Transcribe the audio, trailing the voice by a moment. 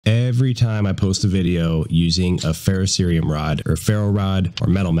Every time I post a video using a ferrocerium rod or ferro rod or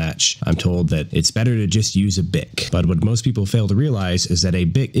metal match, I'm told that it's better to just use a Bic. But what most people fail to realize is that a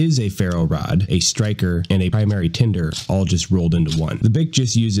Bic is a ferro rod, a striker, and a primary tinder all just rolled into one. The Bic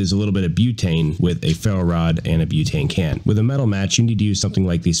just uses a little bit of butane with a ferro rod and a butane can. With a metal match, you need to use something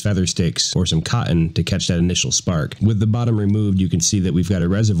like these feather sticks or some cotton to catch that initial spark. With the bottom removed, you can see that we've got a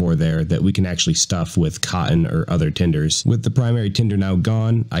reservoir there that we can actually stuff with cotton or other tinders. With the primary tinder now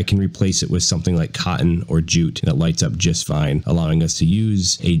gone, I can replace it with something like cotton or jute that lights up just fine, allowing us to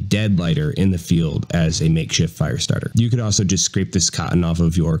use a dead lighter in the field as a makeshift fire starter. You could also just scrape this cotton off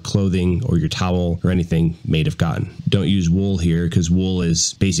of your clothing or your towel or anything made of cotton. Don't use wool here because wool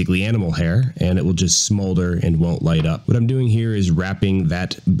is basically animal hair and it will just smolder and won't light up. What I'm doing here is wrapping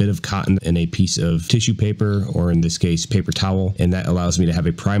that bit of cotton in a piece of tissue paper, or in this case paper towel, and that allows me to have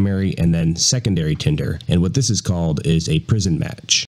a primary and then secondary tinder. And what this is called is a prison match.